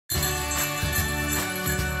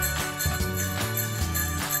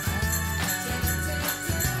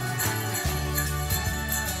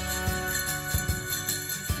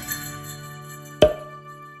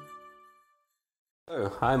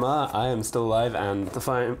Hi Ma, I am still alive and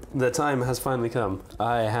the time has finally come.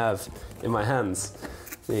 I have in my hands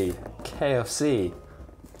the KFC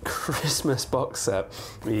Christmas box set.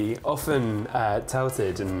 We often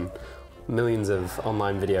touted in millions of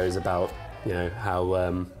online videos about, you know,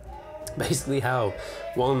 how basically how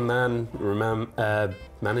one man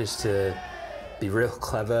managed to be real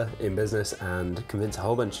clever in business and convince a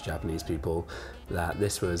whole bunch of Japanese people that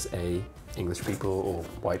this was a English people or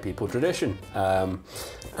white people tradition.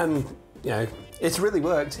 And you know, it's really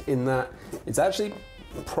worked in that it's actually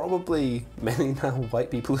probably mainly now white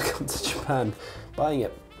people who come to Japan buying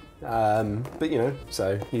it. But you know,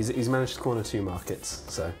 so he's managed to corner 2 markets.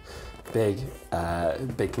 So big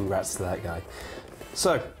congrats to that guy.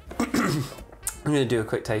 So I'm gonna do a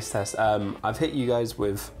quick taste test. I've hit you guys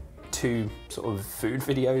with 2 sort of food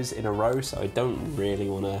videos in a row, so I don't really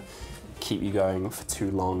want to keep you going for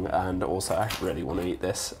too long, and also I really want to eat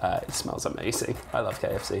this. It smells amazing. I love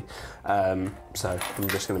KFC. So I'm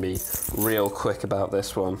just going to be real quick about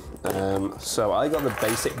this one. So I got the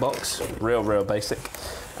basic box, real basic.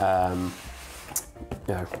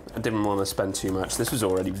 You know, I didn't want to spend too much. This was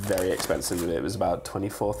already very expensive. It was about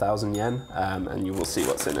 24,000 yen, and you will see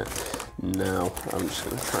what's in it. Now I'm just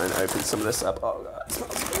going to try and open some of this up. Oh God, it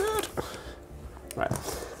smells so good. Right,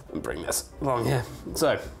 and bring this along here.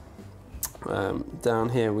 So down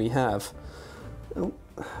here we have, oh,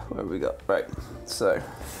 what have we got? Right, so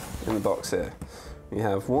in the box here we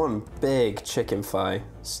have 1 big chicken thigh,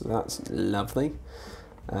 so that's lovely.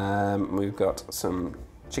 We've got some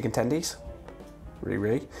chicken tendies,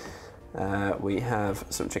 really. We have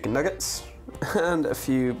some chicken nuggets and a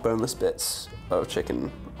few boneless bits of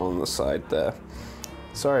chicken on the side there.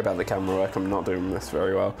 Sorry about the camera work, I'm not doing this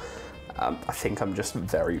very well. I think I'm just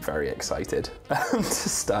very excited to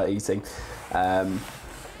start eating.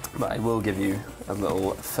 But I will give you a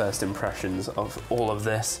little first impressions of all of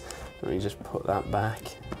this. Let me just put that back.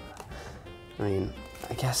 I mean,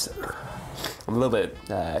 I guess I'm a little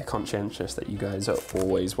bit conscientious that you guys are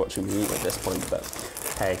always watching me eat at this point, but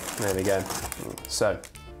hey, there we go. So,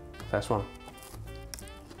 first one.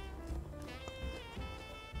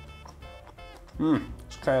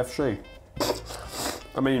 It's KFC.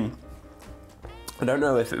 I mean, I don't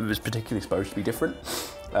know if it was particularly supposed to be different,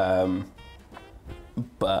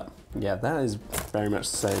 but yeah, that is very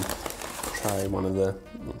much the same. Try one of the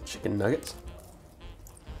chicken nuggets.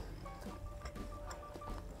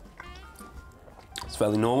 It's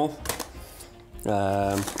fairly normal.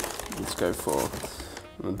 Let's go for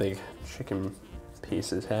the big chicken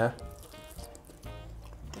pieces here.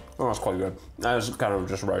 Oh, that's quite good. That's kind of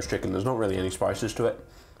just roast chicken. There's not really any spices to it.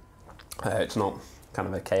 It's not kind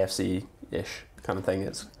of a KFC-ish kind of thing.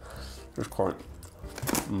 It's just quite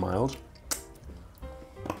mild.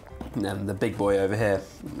 And then the big boy over here,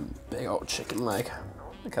 big old chicken leg.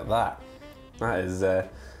 Look at that. That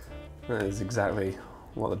is exactly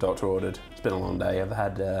what the doctor ordered. It's been a long day. I've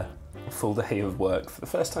had a full day of work for the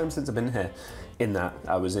first time since I've been here. In that,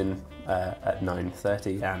 I was in at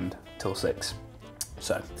 9:30 and till 6.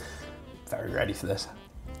 So, very ready for this.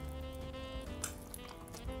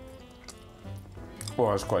 Oh,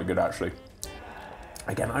 that's quite good actually.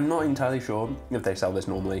 Again, I'm not entirely sure if they sell this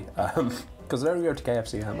normally, because I don't go to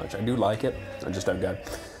KFC that much. I do like it, I just don't go,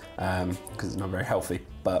 because it's not very healthy,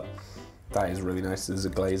 but that is really nice. There's a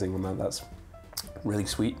glazing on that, that's really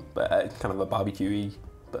sweet, but kind of a barbecue-y,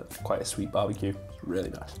 but quite a sweet barbecue. It's really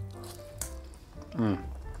nice.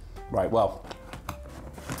 Right, well,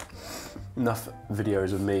 enough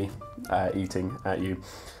videos of me eating at you.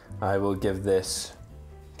 I will give this,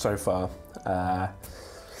 so far,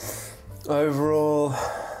 overall,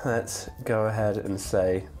 let's go ahead and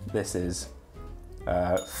say this is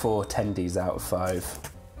 4 tendies out of 5.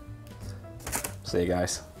 See you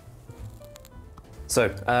guys. So,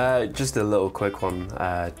 just a little quick one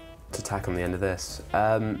to tack on the end of this.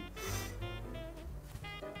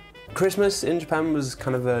 Christmas in Japan was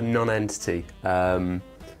kind of a non-entity.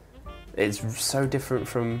 It's so different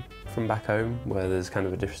from back home, where there's kind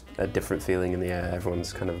of a different feeling in the air.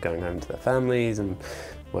 Everyone's kind of going home to their families and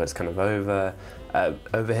where it's kind of over.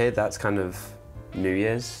 Over here, that's kind of New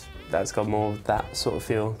Year's. That's got more of that sort of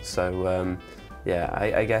feel. So yeah,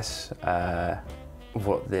 I guess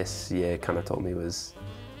what this year kind of taught me was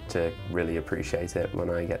to really appreciate it when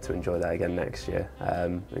I get to enjoy that again next year,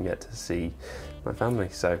 and get to see my family.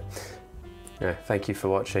 So yeah, thank you for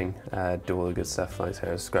watching. Do all the good stuff, like,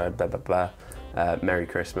 share, subscribe, blah, blah, blah. Merry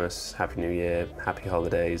Christmas, Happy New Year, Happy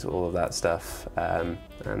Holidays, all of that stuff.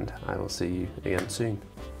 And I will see you again soon.